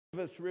of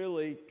us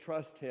really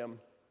trust Him,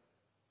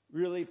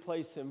 really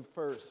place Him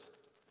first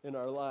in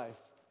our life,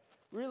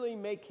 really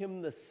make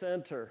Him the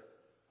center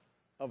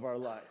of our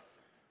life.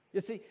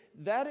 You see,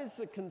 that is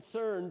a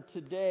concern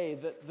today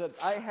that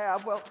I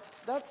have. Well,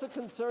 that's a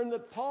concern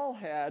that Paul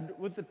had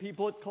with the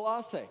people at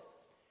Colossae.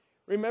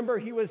 Remember,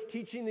 he was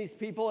teaching these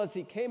people as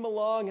he came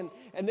along,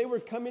 and they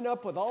were coming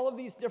up with all of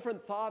these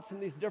different thoughts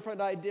and these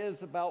different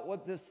ideas about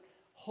what this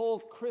whole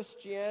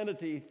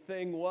Christianity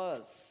thing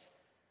was,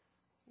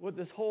 what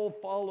this whole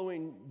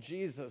following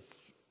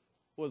Jesus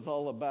was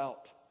all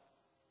about.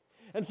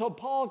 And so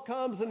Paul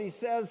comes and he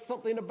says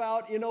something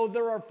about,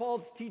 there are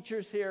false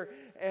teachers here,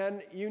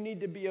 and you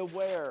need to be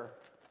aware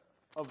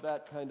of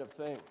that kind of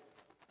thing.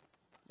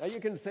 Now you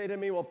can say to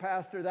me, well,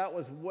 Pastor, that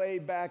was way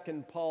back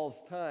in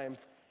Paul's time,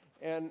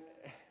 and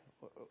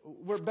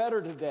we're better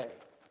today.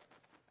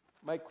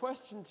 My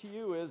question to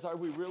you is, are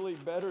we really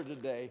better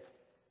today?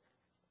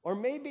 Or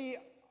maybe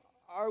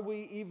are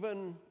we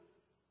even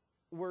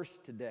worse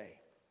today?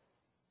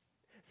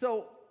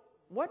 So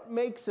what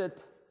makes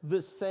it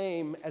the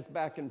same as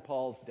back in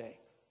Paul's day?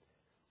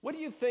 What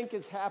do you think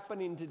is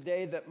happening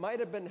today that might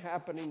have been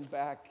happening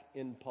back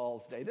in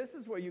Paul's day? This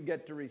is where you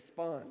get to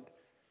respond.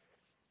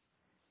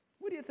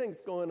 What do you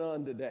think's going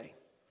on today?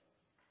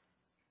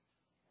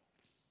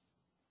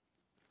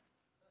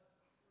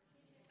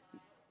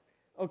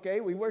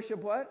 Okay, we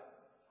worship what?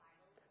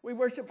 We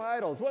worship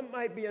idols. What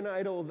might be an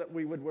idol that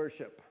we would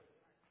worship?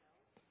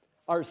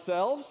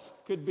 Ourselves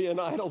could be an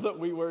idol that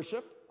we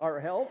worship. Our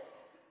health?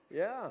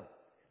 Yeah.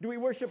 Do we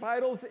worship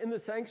idols in the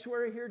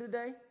sanctuary here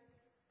today?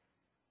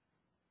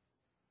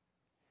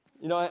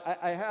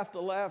 I have to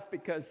laugh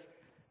because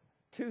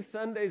 2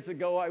 Sundays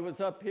ago I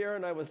was up here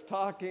and I was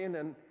talking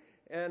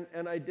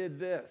and I did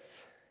this.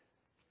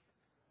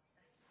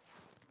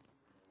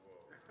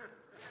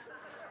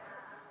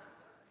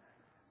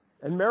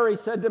 And Mary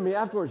said to me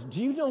afterwards,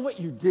 "Do you know what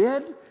you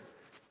did?"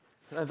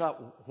 And I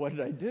thought, what did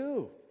I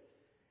do?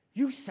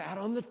 You sat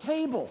on the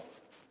table.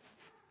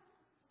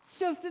 It's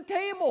just a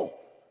table.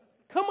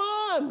 Come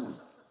on.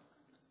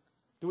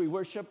 Do we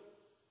worship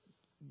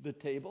the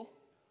table?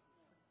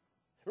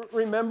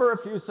 Remember a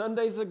few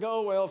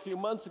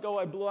months ago,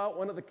 I blew out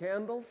one of the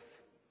candles?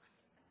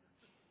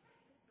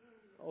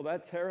 Oh,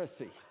 that's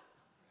heresy.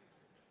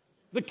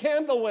 The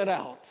candle went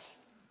out,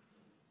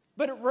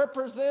 but it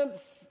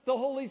represents the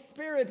Holy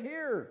Spirit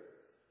here.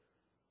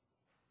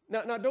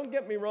 Now don't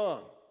get me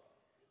wrong.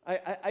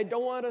 I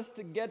don't want us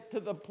to get to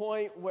the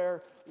point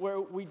where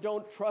we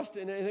don't trust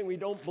in anything, we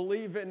don't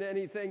believe in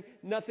anything,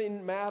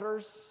 nothing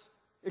matters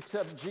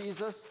except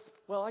Jesus.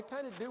 Well, I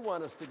kind of do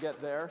want us to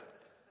get there,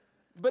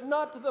 but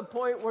not to the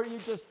point where you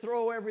just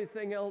throw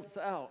everything else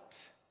out.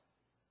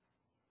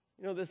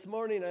 This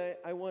morning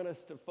I want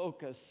us to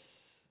focus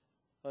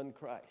on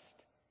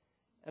Christ.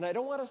 And I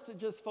don't want us to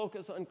just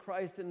focus on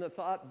Christ in the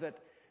thought that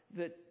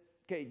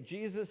okay,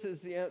 Jesus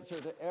is the answer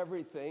to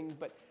everything,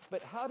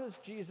 but how does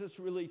Jesus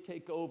really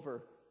take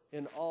over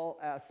in all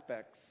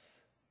aspects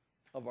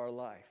of our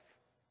life?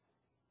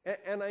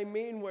 And I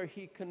mean where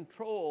He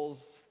controls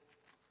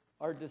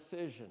our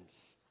decisions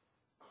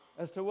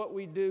as to what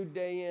we do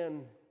day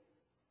in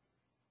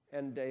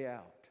and day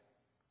out.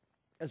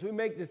 As we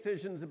make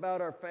decisions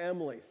about our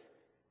families,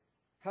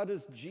 how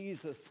does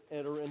Jesus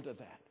enter into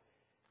that?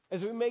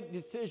 As we make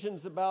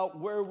decisions about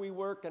where we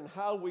work and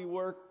how we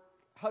work,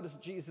 how does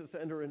Jesus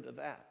enter into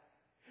that?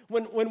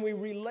 When we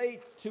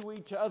relate to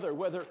each other,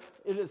 whether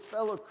it is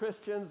fellow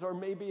Christians or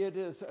maybe it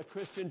is a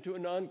Christian to a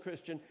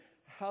non-Christian,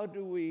 how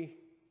do we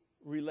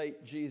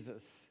relate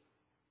Jesus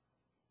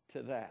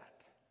to that?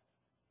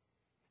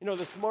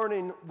 This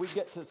morning we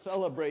get to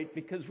celebrate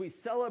because we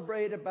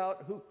celebrate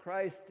about who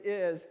Christ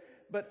is,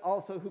 but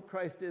also who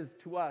Christ is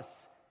to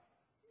us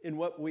in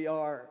what we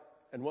are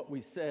and what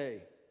we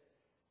say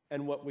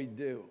and what we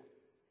do.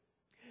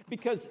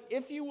 Because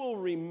if you will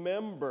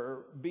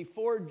remember,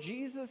 before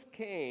Jesus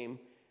came,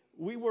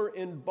 we were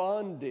in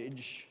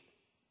bondage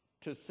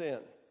to sin.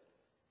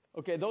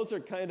 Okay, those are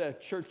kind of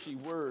churchy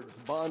words,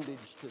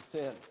 bondage to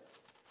sin.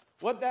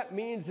 What that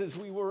means is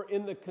we were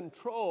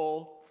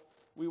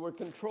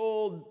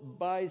controlled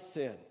by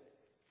sin.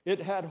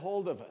 It had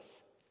hold of us.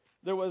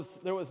 There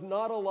was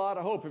not a lot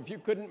of hope. If you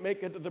couldn't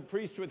make it to the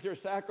priest with your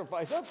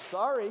sacrifice, oh,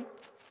 sorry,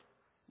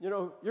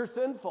 you're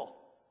sinful.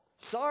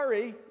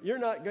 Sorry, you're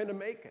not going to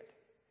make it.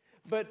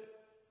 But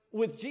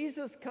with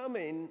Jesus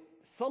coming,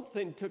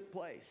 something took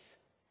place.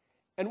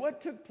 And what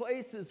took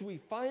place is we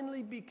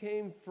finally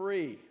became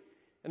free.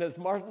 And as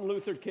Martin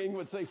Luther King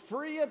would say,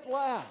 free at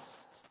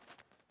last.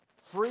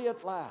 Free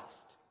at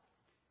last.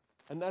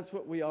 And that's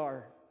what we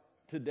are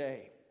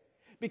today.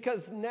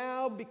 Because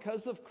now,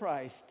 because of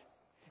Christ,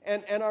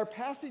 and our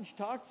passage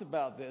talks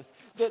about this,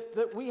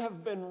 that we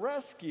have been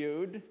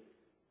rescued,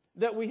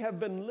 that we have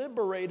been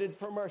liberated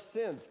from our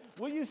sins.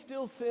 Will you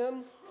still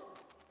sin?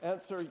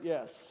 Answer,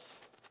 yes.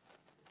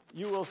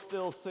 You will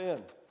still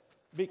sin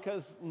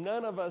because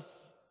none of us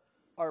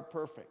are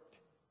perfect.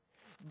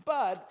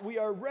 But we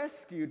are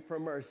rescued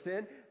from our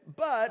sin,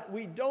 but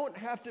we don't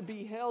have to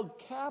be held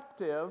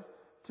captive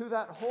to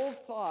that whole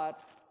thought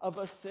of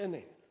us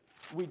sinning.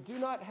 We do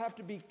not have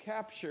to be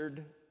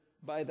captured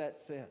by that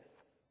sin.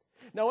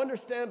 Now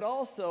understand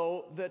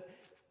also that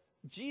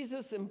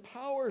Jesus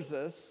empowers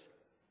us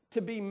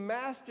to be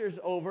masters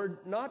over,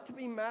 not to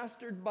be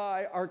mastered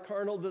by our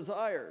carnal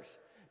desires.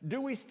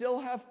 Do we still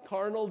have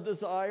carnal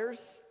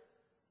desires?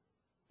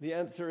 The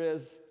answer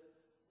is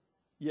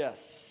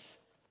yes.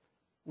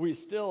 We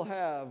still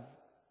have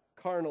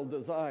carnal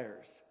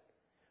desires.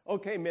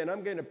 Okay, men,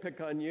 I'm going to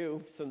pick on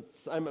you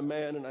since I'm a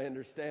man and I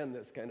understand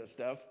this kind of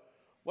stuff.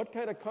 What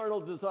kind of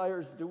carnal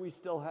desires do we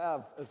still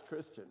have as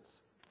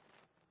Christians?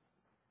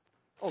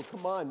 Oh,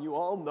 come on, you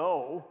all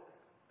know.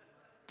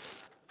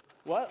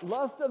 What?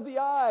 Lust of the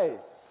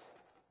eyes.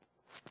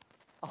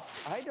 Oh,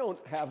 I don't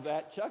have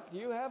that. Chuck, do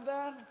you have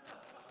that?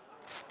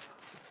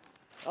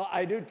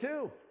 I do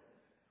too.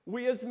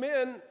 We as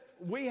men,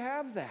 we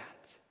have that.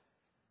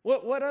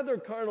 What other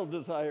carnal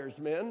desires,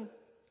 men?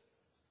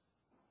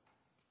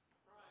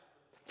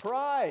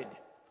 Pride.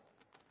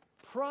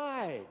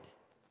 Pride.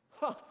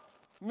 Huh.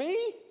 Me?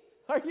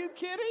 Are you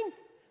kidding?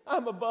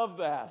 I'm above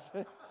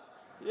that.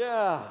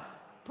 Yeah.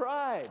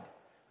 Pride.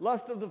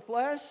 Lust of the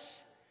flesh.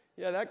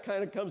 Yeah, that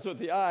kind of comes with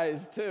the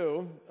eyes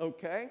too.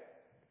 Okay.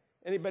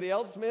 Anybody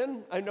else,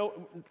 men? I know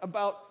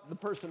about the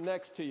person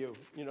next to you.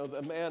 You know,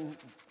 the man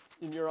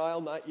in your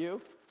aisle, not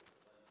you.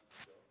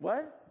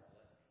 What?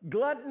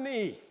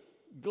 Gluttony.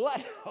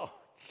 Oh,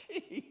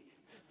 gee.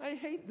 I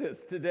hate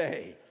this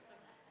today.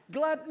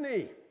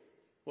 Gluttony.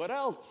 What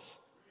else?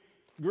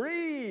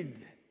 Greed.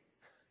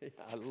 Yeah,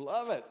 I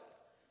love it.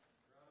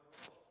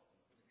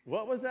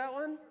 What was that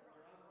one?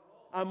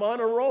 I'm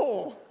on a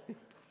roll.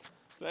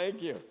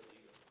 Thank you.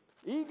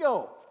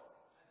 Ego.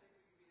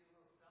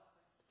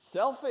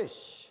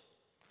 Selfish.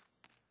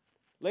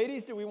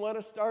 Ladies, do we want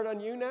to start on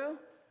you now?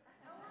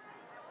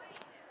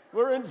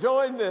 We're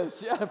enjoying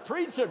this. Yeah,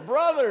 preach it,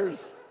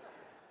 brothers.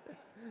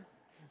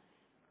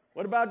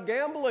 What about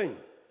gambling?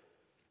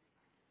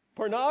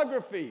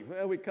 Pornography.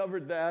 Well, we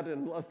covered that,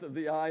 and lust of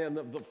the eye and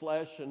of the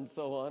flesh and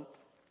so on.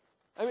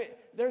 I mean,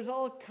 there's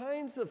all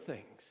kinds of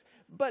things.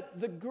 But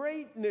the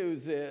great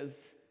news is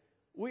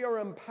we are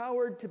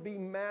empowered to be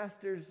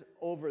masters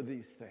over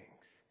these things.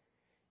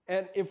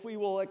 And if we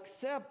will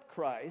accept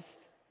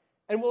Christ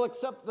and will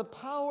accept the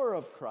power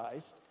of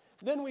Christ,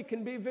 then we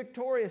can be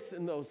victorious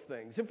in those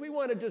things. If we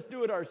want to just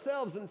do it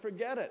ourselves and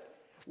forget it,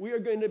 we are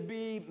going to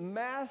be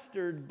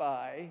mastered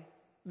by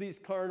these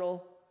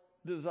carnal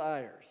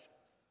desires.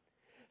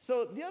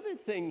 So the other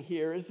thing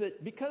here is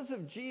that because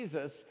of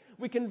Jesus,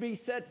 we can be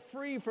set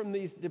free from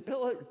these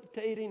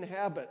debilitating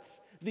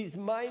habits, these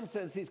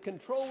mindsets, these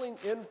controlling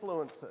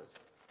influences.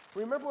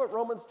 Remember what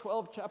Romans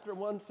 12, chapter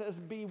 1 says,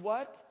 be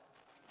what?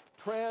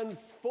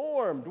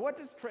 Transformed. What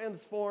does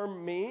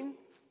transform mean?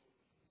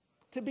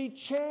 To be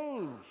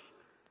changed,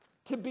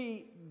 to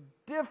be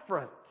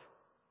different.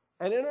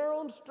 And in our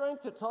own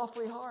strength, it's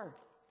awfully hard.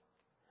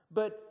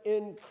 But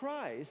in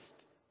Christ,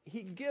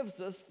 He gives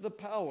us the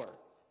power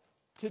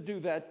to do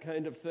that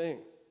kind of thing.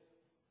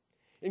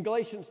 In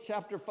Galatians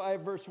chapter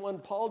 5, verse 1,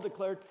 Paul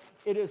declared,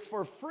 it is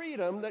for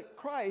freedom that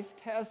Christ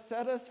has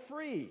set us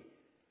free.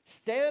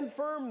 Stand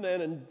firm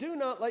then, and do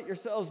not let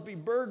yourselves be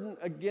burdened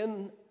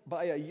again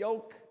by a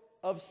yoke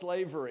of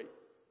slavery.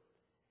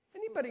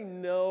 Anybody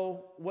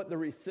know what the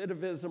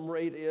recidivism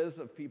rate is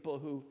of people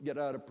who get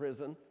out of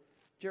prison?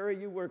 Jerry,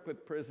 you work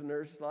with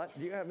prisoners a lot.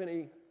 Do you have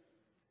any?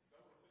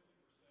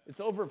 It's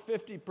over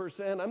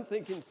 50%. I'm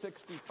thinking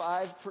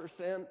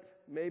 65%,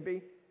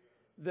 maybe.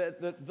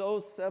 That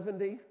those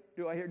 70,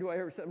 do I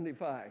hear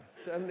 75?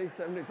 70,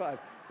 75.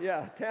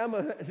 Yeah,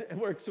 Tama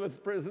works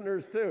with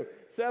prisoners too.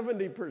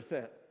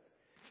 70%.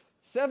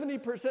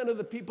 70% of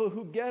the people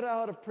who get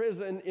out of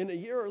prison in a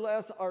year or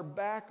less are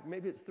back,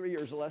 maybe it's 3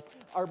 years or less,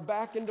 are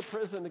back into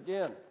prison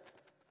again.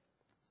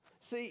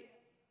 See,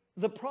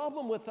 the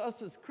problem with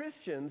us as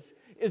Christians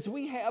is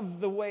we have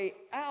the way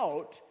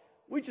out,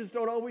 we just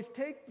don't always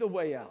take the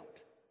way out.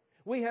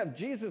 We have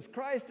Jesus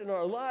Christ in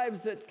our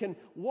lives that can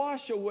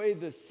wash away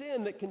the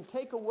sin, that can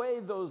take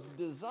away those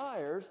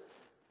desires,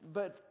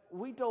 but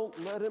we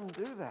don't let Him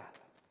do that.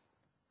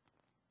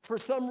 For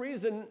some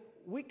reason,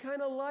 we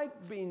kind of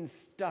like being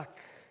stuck.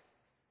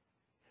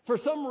 For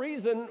some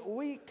reason,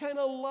 we kind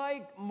of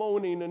like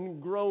moaning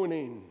and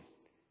groaning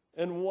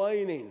and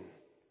whining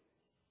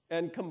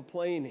and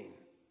complaining.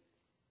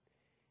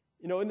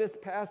 You know, in this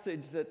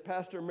passage that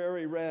Pastor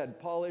Mary read,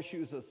 Paul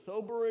issues a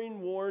sobering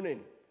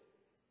warning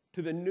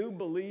to the new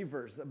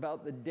believers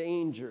about the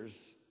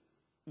dangers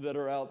that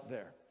are out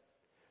there.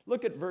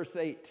 Look at verse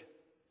 8,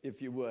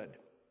 if you would.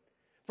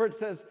 For it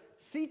says,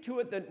 see to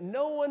it that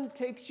no one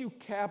takes you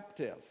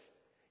captive.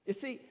 You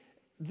see,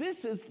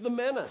 this is the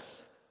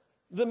menace.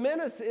 The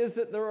menace is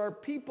that there are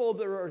people,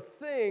 there are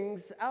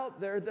things out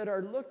there that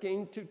are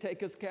looking to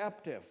take us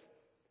captive.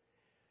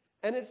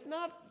 And it's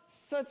not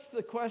such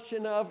the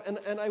question of,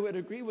 and I would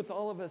agree with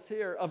all of us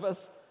here, of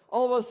us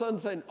all of a sudden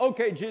saying,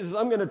 okay, Jesus,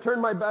 I'm going to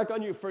turn my back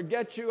on you,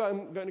 forget you,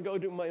 I'm going to go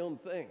do my own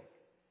thing.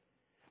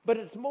 But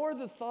it's more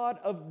the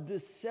thought of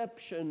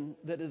deception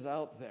that is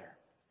out there.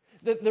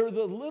 That they're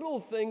the little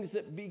things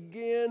that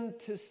begin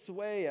to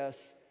sway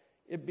us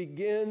it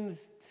begins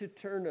to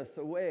turn us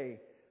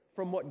away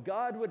from what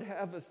God would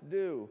have us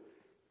do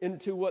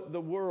into what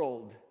the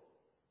world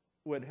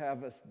would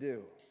have us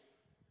do.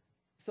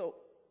 So,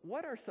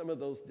 what are some of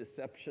those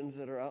deceptions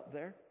that are out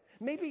there?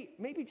 Maybe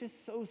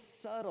just so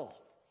subtle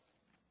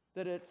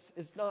that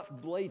it's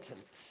not blatant.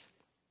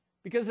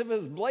 Because if it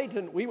was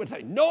blatant, we would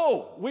say,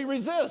 no, we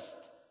resist.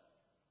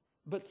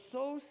 But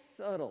so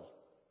subtle.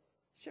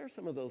 Share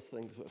some of those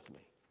things with me.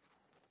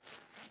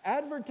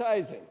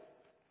 Advertising.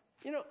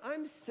 You know,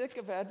 I'm sick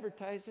of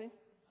advertising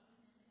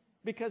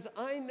because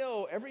I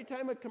know every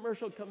time a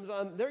commercial comes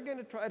on, they're going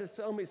to try to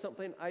sell me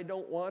something I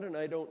don't want and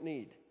I don't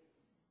need.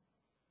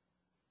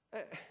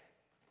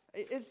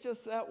 It's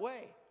just that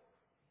way.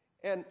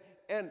 And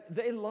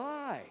they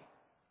lie.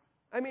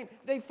 I mean,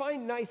 they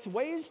find nice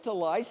ways to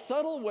lie,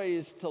 subtle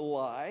ways to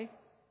lie,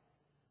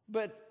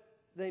 but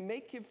they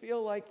make you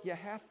feel like you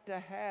have to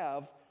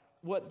have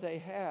what they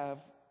have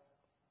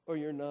or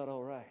you're not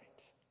all right.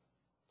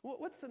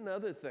 What's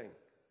another thing?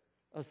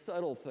 A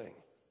subtle thing.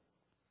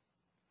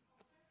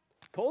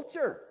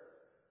 Culture.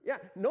 Yeah,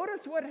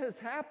 notice what has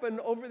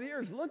happened over the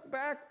years. Look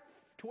back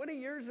 20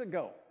 years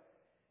ago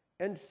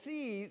and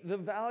see the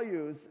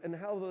values and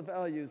how the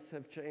values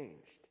have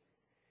changed.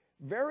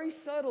 Very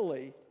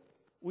subtly,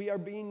 we are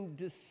being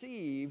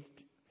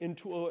deceived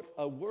into what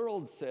a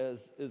world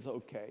says is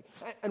okay.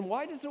 And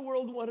why does the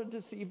world want to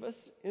deceive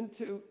us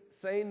into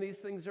saying these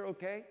things are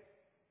okay?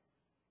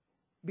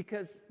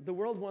 Because the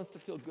world wants to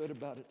feel good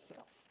about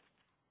itself.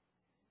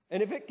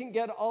 And if it can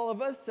get all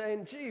of us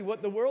saying, gee,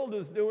 what the world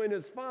is doing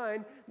is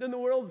fine, then the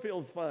world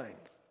feels fine.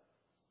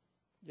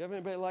 Do you have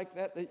anybody like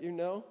that you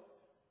know?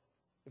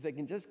 If they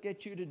can just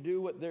get you to do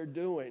what they're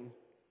doing,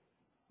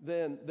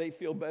 then they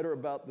feel better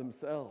about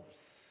themselves.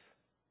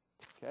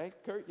 Okay,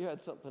 Kurt, you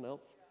had something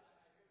else?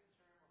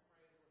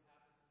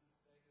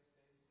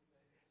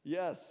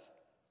 Yes.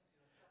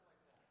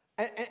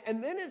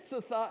 And then it's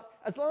the thought,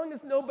 as long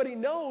as nobody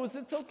knows,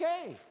 it's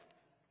okay.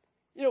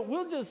 You know,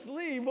 we'll just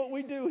leave what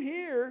we do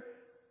here.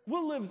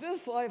 We'll live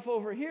this life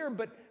over here,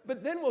 but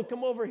then we'll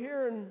come over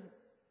here and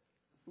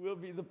we'll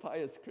be the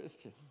pious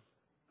Christian.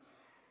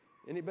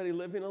 Anybody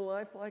living a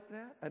life like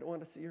that? I don't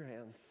want to see your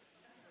hands.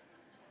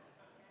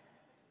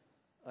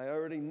 I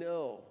already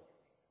know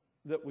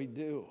that we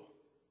do.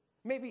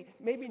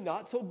 Maybe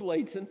not so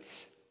blatant,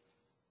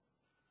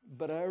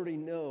 but I already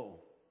know.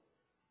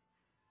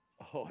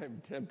 Oh,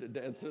 I'm tempted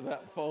to answer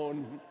that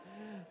phone,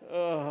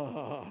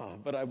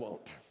 but I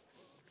won't.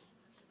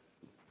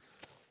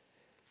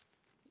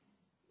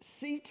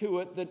 See to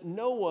it that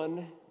no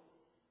one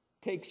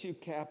takes you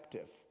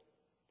captive.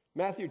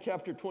 Matthew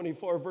chapter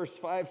 24, verse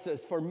 5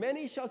 says, "For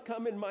many shall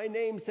come in my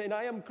name, saying,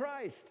 I am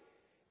Christ,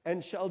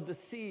 and shall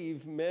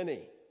deceive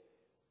many."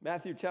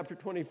 Matthew chapter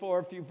 24,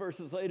 a few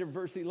verses later,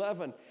 verse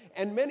 11,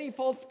 "And many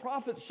false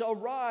prophets shall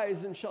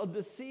rise and shall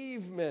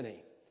deceive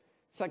many."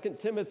 2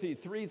 Timothy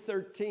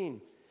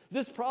 3:13.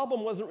 This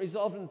problem wasn't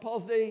resolved in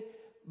Paul's day,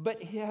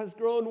 but it has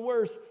grown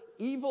worse.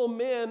 Evil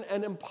men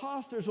and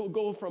impostors will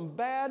go from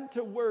bad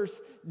to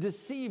worse,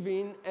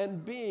 deceiving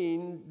and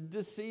being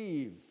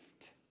deceived.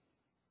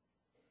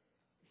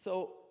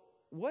 So,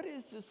 what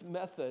is this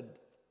method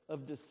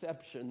of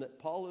deception that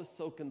Paul is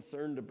so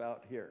concerned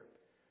about here?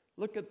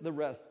 Look at the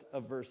rest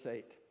of verse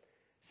 8.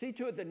 "See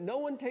to it that no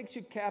one takes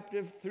you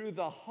captive through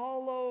the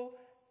hollow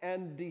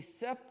and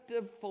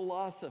deceptive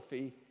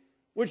philosophy,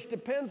 which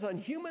depends on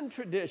human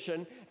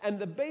tradition and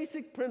the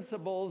basic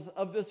principles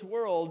of this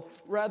world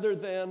rather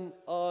than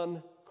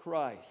on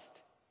Christ."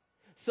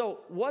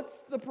 So,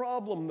 what's the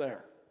problem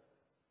there?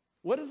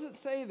 What does it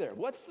say there?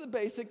 What's the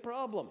basic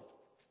problem?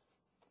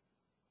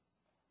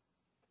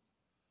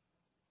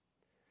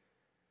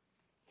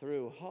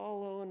 Through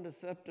hollow and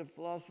deceptive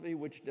philosophy,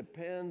 which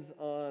depends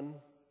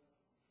on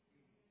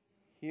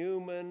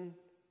human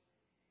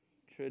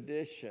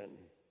tradition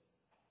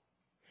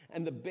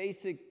and the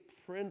basic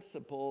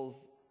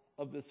principles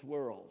of this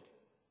world.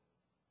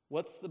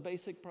 What's the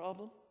basic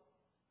problem?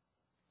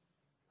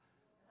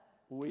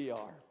 We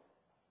are.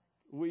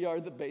 We are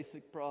the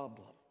basic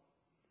problem.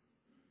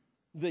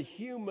 The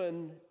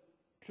human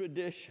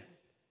tradition.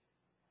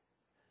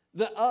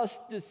 The us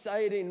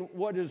deciding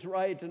what is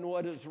right and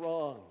what is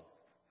wrong.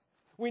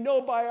 We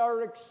know by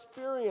our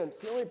experience.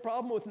 The only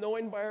problem with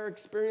knowing by our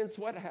experience,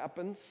 what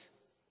happens?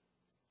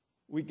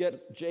 We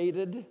get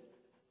jaded.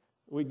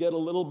 We get a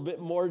little bit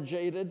more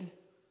jaded.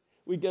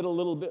 We get a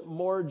little bit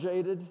more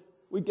jaded.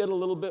 We get a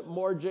little bit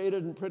more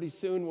jaded, and pretty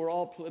soon we're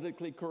all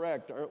politically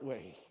correct, aren't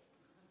we?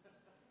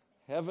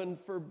 Heaven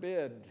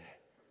forbid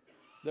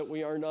that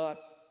we are not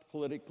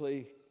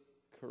politically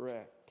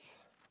correct.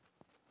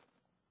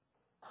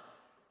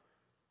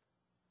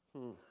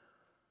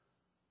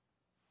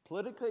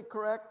 Politically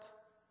correct,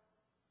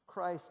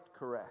 Christ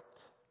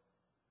correct.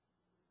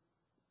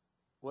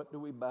 What do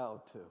we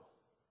bow to?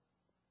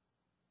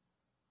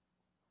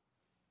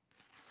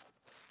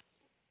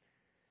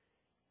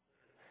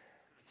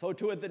 So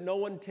to it that no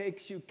one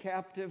takes you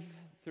captive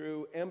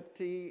through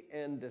empty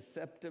and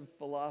deceptive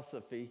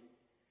philosophy,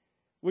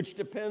 which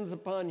depends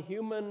upon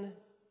human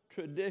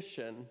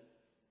tradition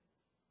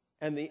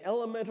and the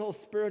elemental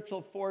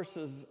spiritual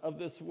forces of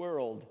this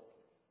world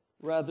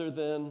rather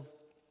than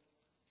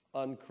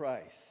on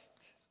Christ.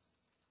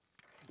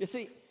 You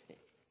see,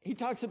 he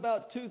talks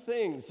about two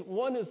things.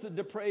 One is the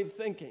depraved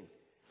thinking.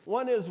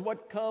 One is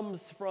what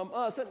comes from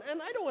us. And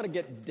I don't want to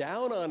get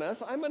down on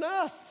us. I'm an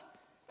us.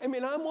 I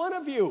mean, I'm one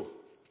of you.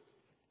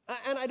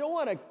 And I don't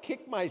want to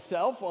kick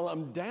myself while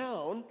I'm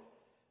down.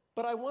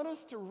 But I want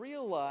us to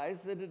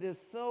realize that it is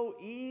so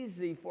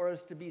easy for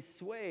us to be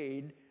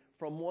swayed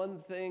from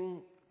one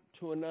thing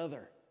to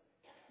another.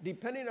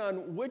 Depending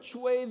on which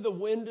way the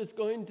wind is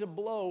going to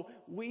blow,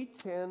 we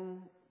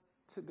tend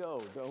to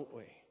go, don't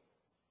we?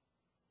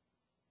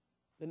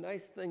 The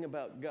nice thing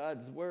about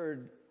God's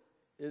word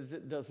is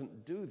it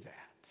doesn't do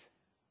that.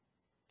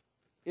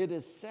 It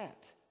is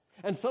set.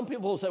 And some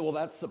people will say, well,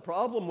 that's the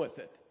problem with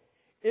it.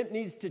 It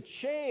needs to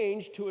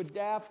change to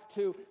adapt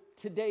to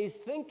today's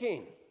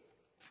thinking.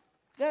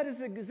 That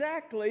is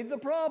exactly the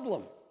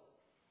problem.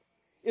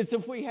 It's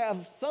if we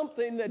have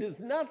something that is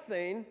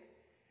nothing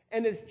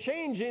and it's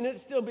changing, it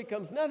still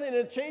becomes nothing, and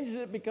it changes,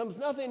 it becomes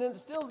nothing, and it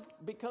still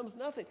becomes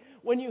nothing.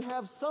 When you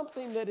have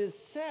something that is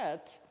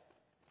set,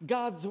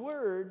 God's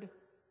word,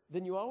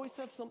 then you always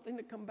have something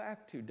to come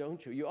back to,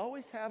 don't you? You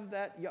always have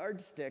that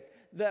yardstick,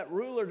 that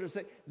ruler to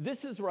say,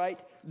 this is right,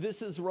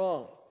 this is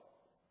wrong.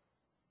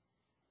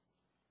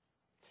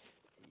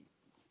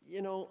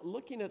 You know,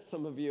 looking at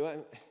some of you,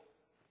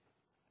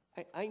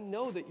 I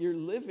know that you're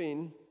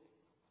living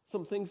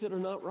some things that are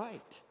not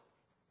right.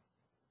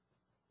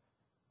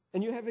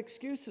 And you have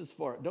excuses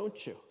for it,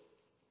 don't you?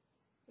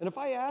 And if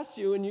I asked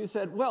you and you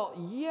said, well,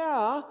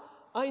 yeah,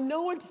 I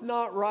know it's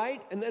not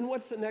right, and then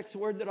what's the next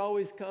word that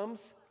always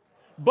comes?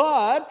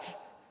 But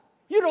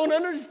you don't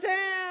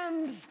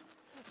understand.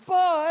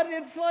 But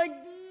it's like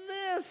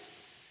this.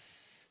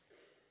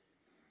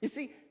 You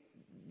see,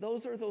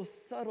 those are those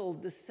subtle,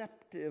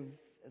 deceptive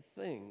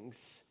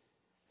things,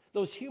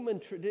 those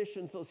human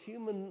traditions, those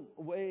human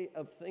way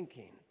of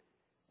thinking,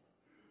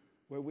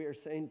 where we are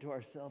saying to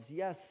ourselves,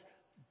 yes,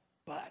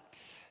 but.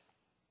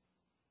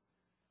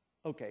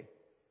 Okay.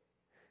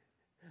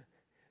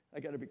 I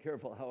got to be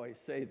careful how I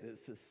say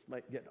this. This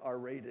might get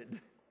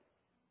R-rated.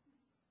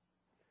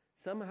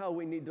 Somehow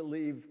we need to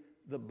leave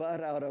the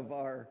but out of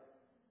our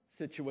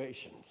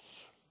situations,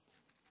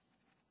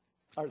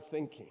 our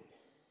thinking.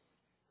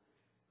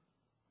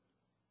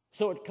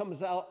 So it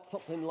comes out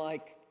something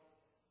like,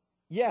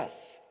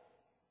 yes,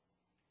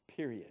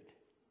 period.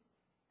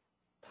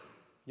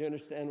 You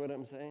understand what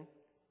I'm saying?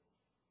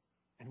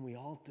 And we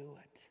all do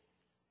it.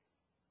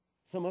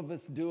 Some of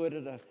us do it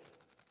at a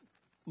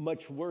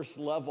much worse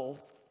level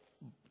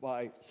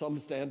by some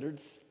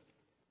standards.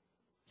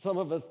 Some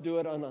of us do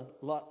it on a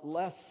lot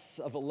less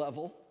of a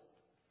level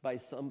by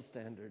some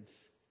standards.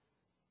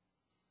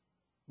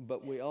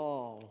 But we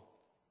all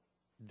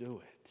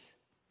do it.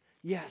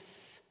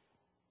 Yes,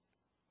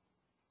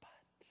 but.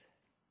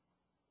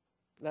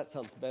 That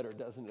sounds better,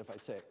 doesn't it, if I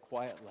say it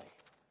quietly?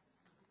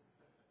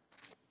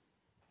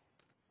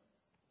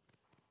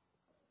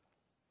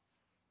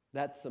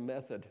 That's the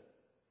method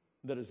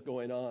that is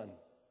going on.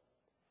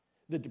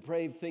 The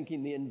depraved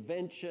thinking, the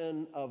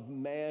invention of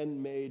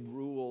man-made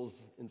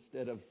rules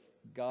instead of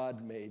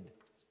God-made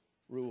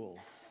rules.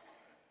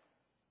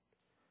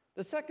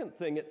 The second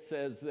thing it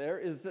says there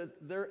is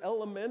that they're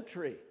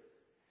elementary.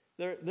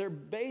 They're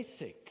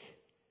basic.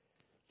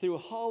 Through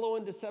hollow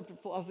and deceptive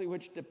philosophy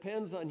which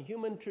depends on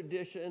human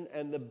tradition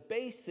and the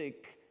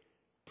basic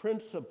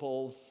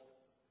principles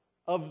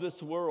of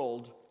this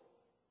world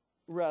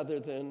rather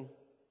than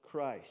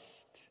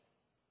Christ.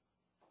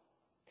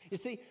 You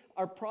see,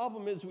 our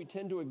problem is we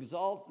tend to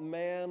exalt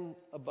man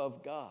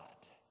above God.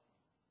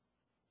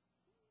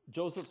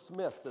 Joseph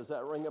Smith, does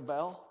that ring a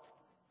bell?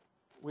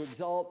 We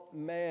exalt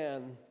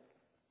man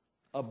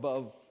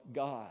above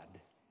God.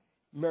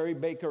 Mary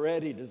Baker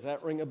Eddy, does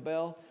that ring a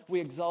bell? We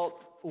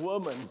exalt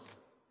woman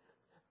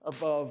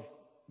above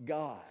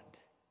God.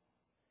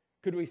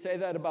 Could we say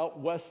that about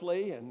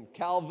Wesley and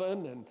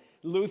Calvin and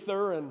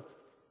Luther? And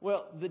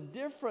well, the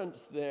difference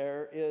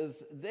there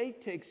is they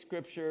take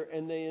Scripture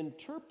and they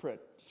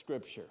interpret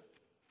Scripture.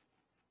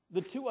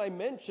 The two I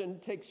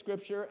mentioned take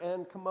Scripture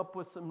and come up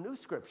with some new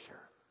Scripture,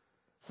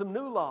 some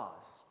new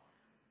laws,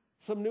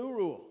 some new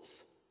rules.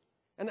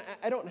 And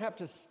I don't have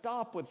to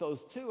stop with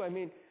those two. I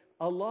mean,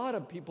 a lot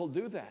of people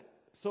do that.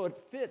 So it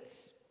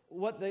fits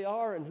what they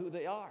are and who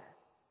they are.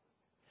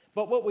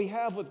 But what we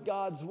have with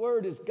God's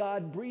Word is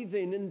God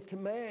breathing into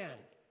man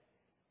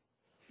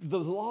the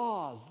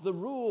laws, the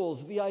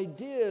rules, the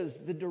ideas,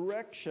 the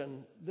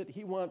direction that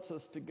He wants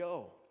us to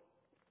go.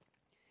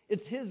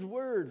 It's His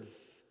words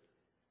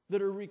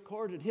that are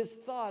recorded, His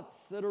thoughts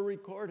that are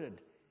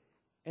recorded,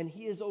 and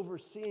He is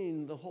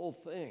overseeing the whole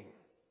thing.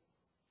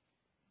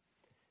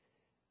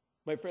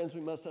 My friends,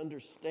 we must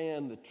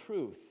understand the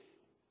truth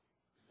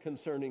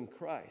concerning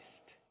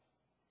Christ.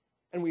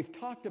 And we've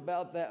talked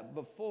about that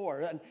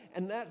before,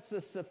 and that's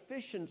the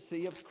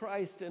sufficiency of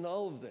Christ in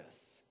all of this.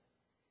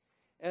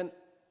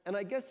 And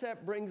I guess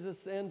that brings us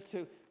then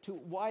to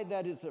why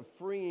that is a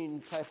freeing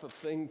type of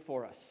thing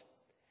for us.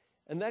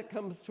 And that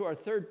comes to our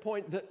third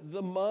point,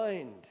 the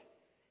mind.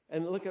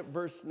 And look at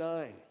verse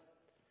 9.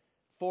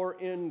 For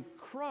in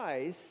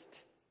Christ,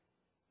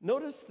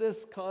 notice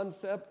this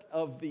concept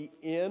of the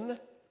in.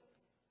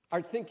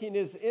 Our thinking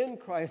is in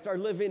Christ. Our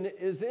living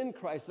is in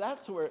Christ.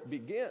 That's where it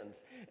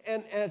begins.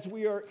 And as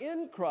we are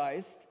in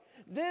Christ,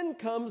 then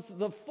comes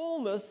the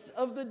fullness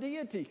of the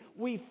deity.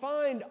 We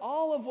find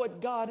all of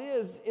what God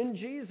is in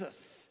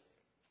Jesus.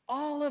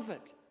 All of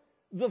it.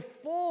 The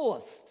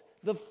fullness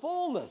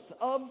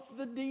of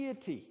the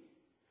deity.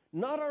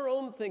 Not our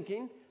own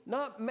thinking,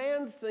 not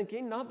man's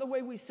thinking, not the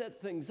way we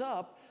set things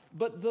up,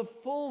 but the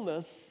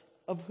fullness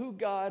of who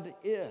God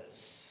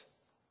is.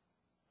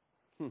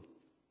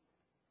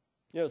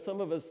 You know,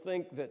 some of us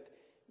think that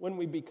when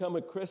we become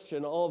a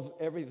Christian,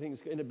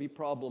 everything's going to be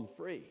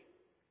problem-free.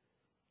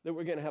 That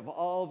we're going to have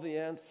all the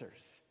answers.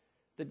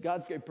 That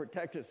God's going to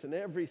protect us in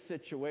every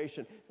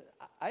situation.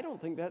 I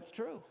don't think that's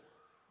true.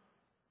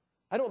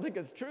 I don't think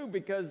it's true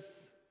because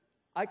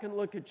I can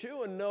look at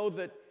you and know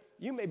that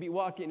you may be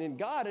walking in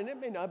God and it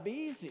may not be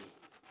easy.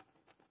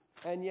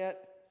 And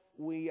yet,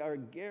 we are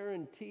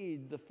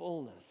guaranteed the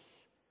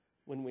fullness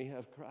when we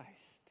have Christ.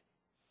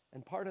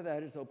 And part of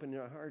that is opening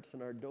our hearts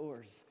and our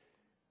doors,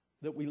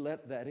 that we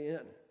let that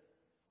in,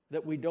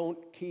 that we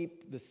don't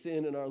keep the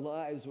sin in our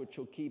lives, which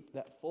will keep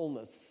that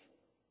fullness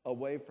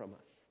away from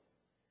us.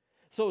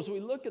 So as we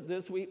look at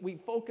this, we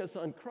focus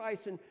on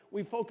Christ, and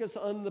we focus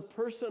on the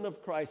person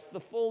of Christ, the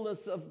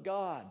fullness of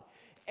God.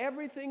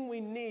 Everything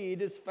we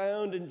need is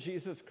found in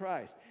Jesus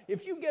Christ.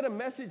 If you get a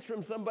message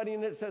from somebody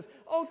and it says,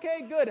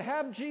 okay, good,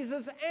 have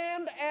Jesus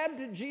and add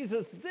to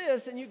Jesus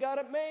this, and you got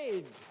it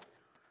made.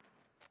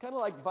 It's kind of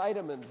like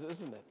vitamins,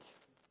 isn't it?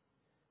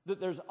 That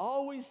there's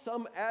always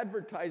some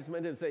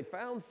advertisement as they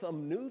found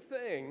some new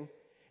thing,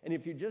 and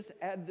if you just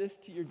add this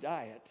to your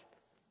diet,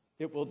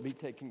 it will be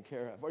taken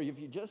care of. Or if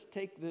you just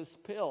take this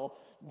pill,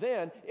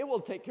 then it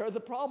will take care of the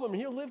problem.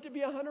 You'll live to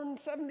be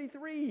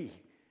 173.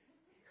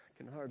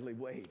 I can hardly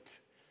wait.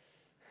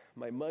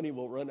 My money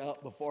will run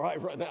out before I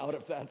run out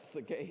if that's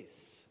the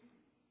case.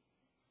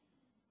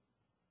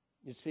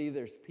 You see,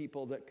 there's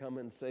people that come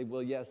and say,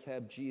 well, yes,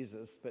 have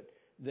Jesus, but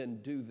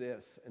then do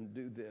this and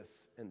do this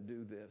and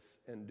do this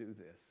and do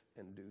this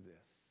and do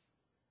this.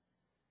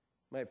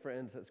 My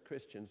friends, as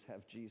Christians,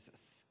 have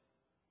Jesus.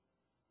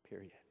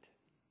 Period.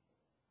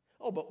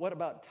 Oh, but what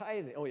about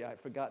tithing? Oh, yeah, I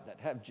forgot that.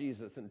 Have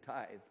Jesus and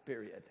tithe,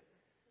 period.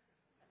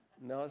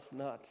 No, it's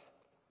not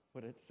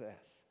what it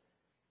says.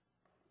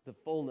 The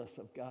fullness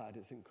of God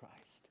is in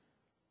Christ.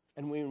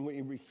 And when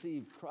we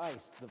receive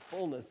Christ, the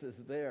fullness is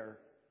there,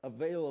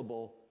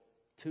 available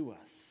to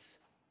us.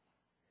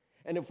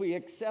 And if we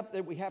accept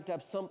that we have to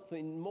have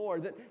something more,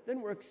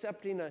 then we're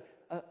accepting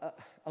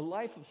a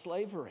life of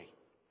slavery.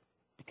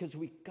 Because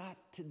we got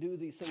to do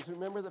these things.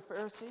 Remember the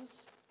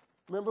Pharisees?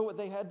 Remember what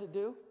they had to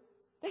do?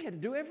 They had to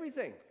do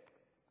everything.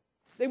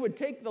 They would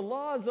take the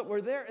laws that were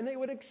there and they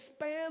would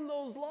expand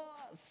those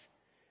laws.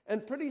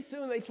 And pretty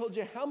soon they told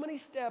you how many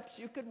steps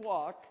you could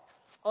walk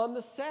on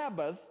the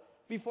Sabbath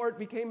before it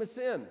became a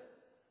sin.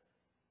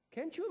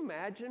 Can't you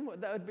imagine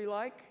what that would be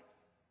like?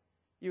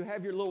 You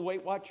have your little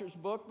Weight Watchers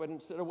book, but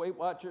instead of Weight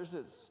Watchers,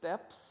 it's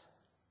steps.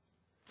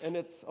 And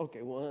it's,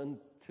 okay, 1,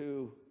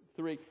 2,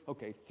 3.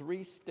 Okay,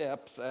 3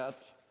 steps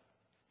at,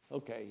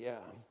 okay, yeah.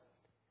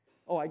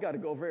 Oh, I got to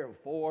go over here.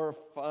 4,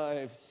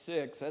 5,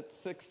 6. That's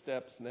 6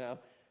 steps now.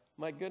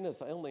 My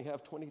goodness, I only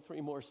have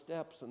 23 more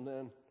steps, and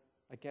then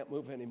I can't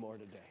move anymore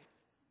today.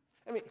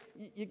 I mean,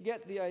 you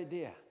get the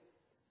idea.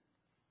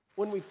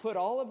 When we put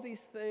all of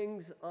these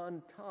things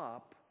on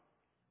top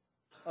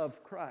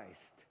of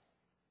Christ,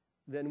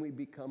 then we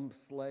become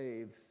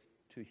slaves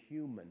to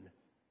human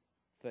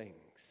things.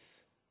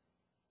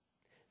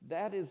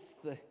 That is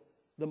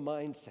the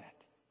mindset.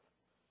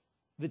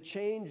 The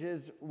change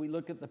is we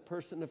look at the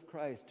person of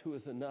Christ who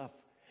is enough.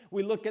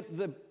 We look at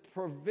the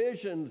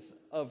provisions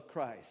of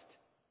Christ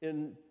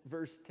in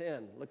verse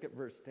 10. Look at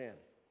verse 10.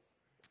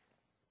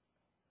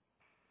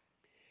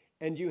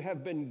 And you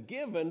have been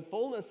given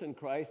fullness in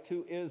Christ,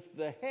 who is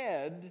the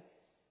head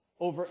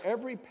over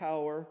every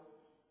power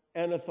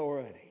and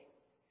authority.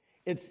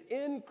 It's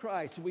in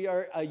Christ. We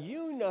are a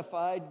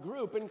unified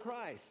group in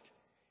Christ.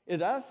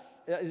 It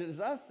is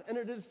us and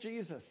it is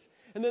Jesus.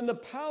 And then the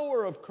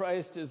power of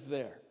Christ is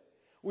there.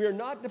 We are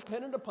not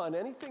dependent upon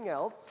anything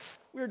else.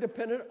 We are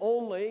dependent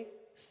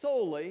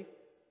solely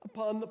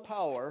upon the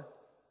power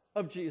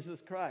of Jesus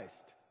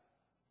Christ.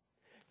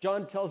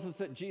 John tells us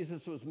that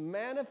Jesus was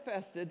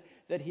manifested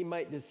that he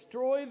might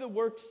destroy the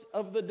works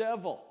of the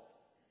devil.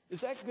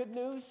 Is that good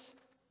news?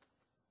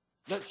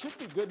 That should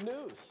be good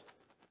news.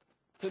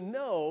 To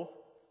know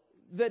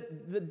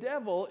that the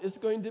devil is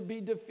going to be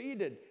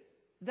defeated.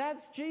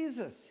 That's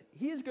Jesus.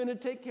 He's going to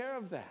take care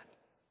of that.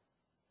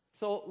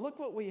 So look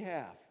what we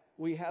have.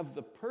 We have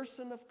the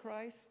person of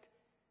Christ.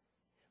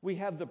 We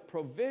have the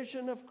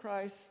provision of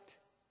Christ.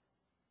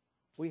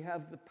 We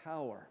have the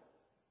power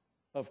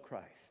of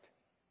Christ.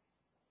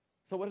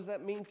 So what does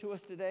that mean to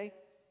us today?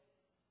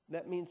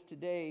 That means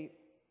today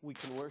we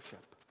can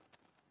worship.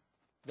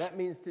 That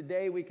means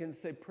today we can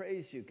say,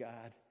 praise you,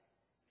 God.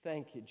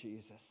 Thank you,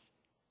 Jesus.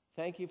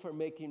 Thank you for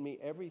making me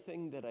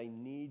everything that I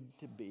need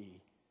to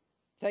be.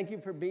 Thank you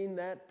for being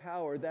that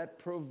power, that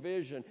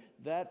provision,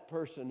 that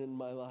person in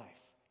my life.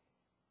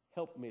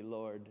 Help me,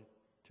 Lord,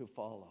 to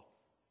follow,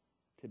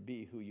 to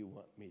be who you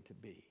want me to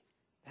be.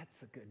 That's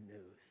the good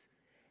news.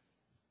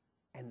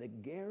 And the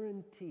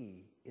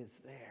guarantee is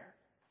there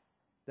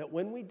that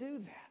when we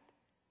do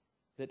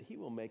that he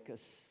will make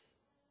us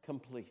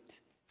complete.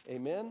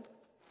 Amen?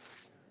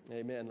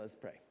 Amen. Let's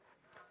pray.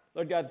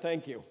 Lord God,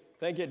 thank you.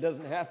 Thank you. It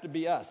doesn't have to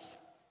be us.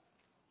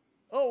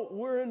 Oh,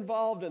 we're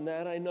involved in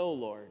that, I know,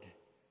 Lord.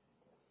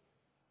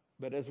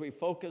 But as we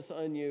focus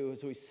on you,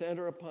 as we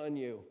center upon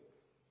you,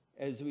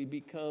 as we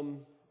become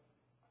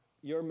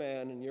your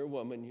man and your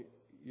woman,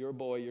 your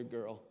boy, your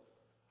girl,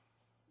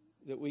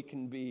 that we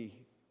can be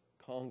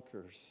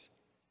conquerors,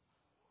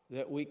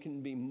 that we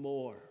can be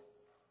more,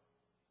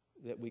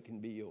 that we can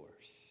be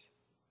yours.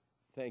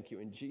 Thank you.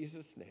 In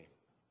Jesus' name,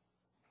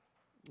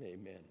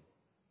 amen.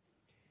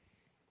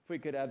 If we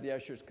could have the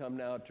ushers come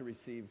now to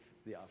receive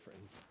the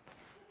offering.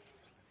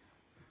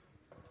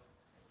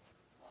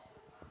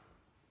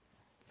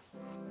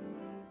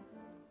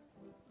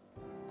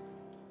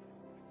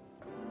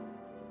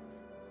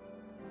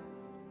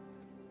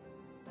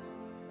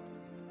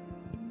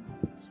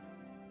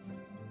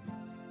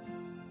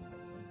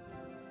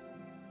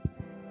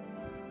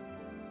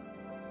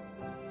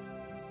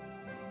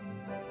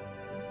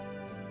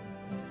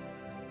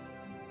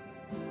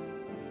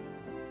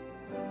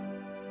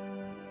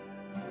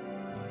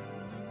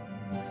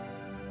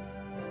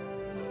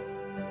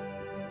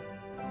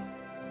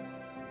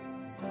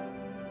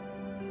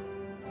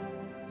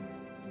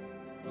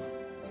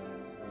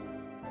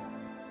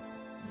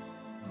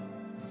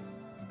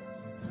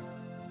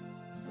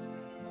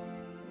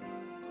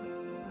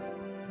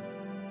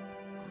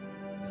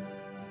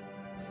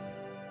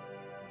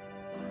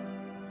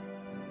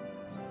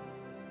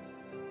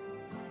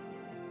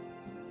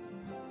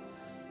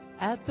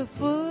 At the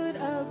foot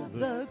of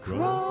the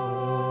cross,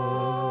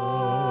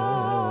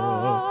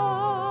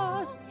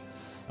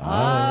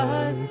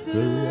 I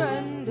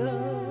surrender.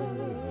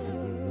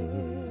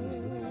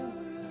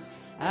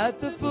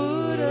 At the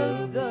foot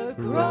of the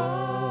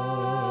cross,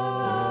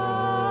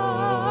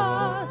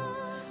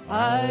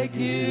 I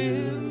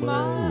give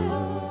my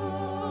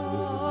all.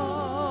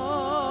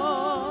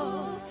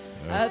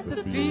 At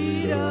the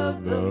feet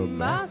of the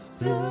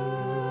Master,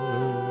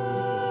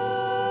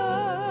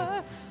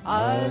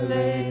 I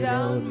lay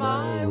down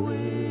my will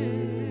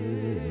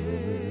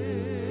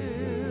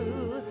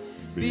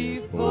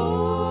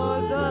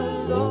before the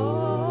Lord.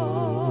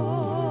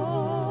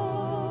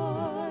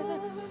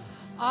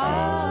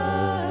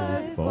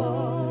 I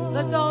fall.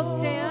 Let's all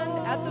stand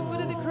at the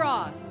foot of the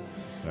cross.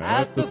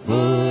 At the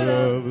foot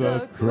of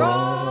the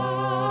cross,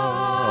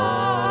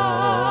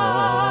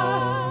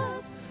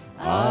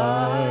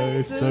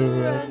 I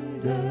surrender.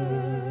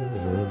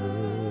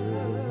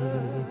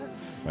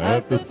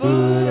 At the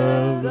foot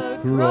of the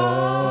cross,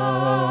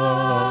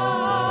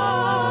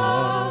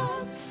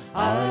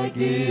 I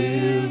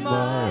give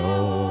my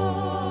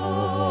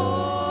all.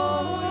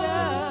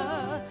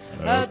 Yeah.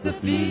 At the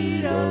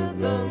feet of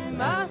the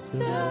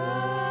Master,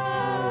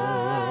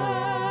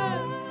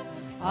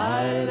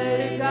 I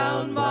lay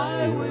down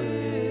my will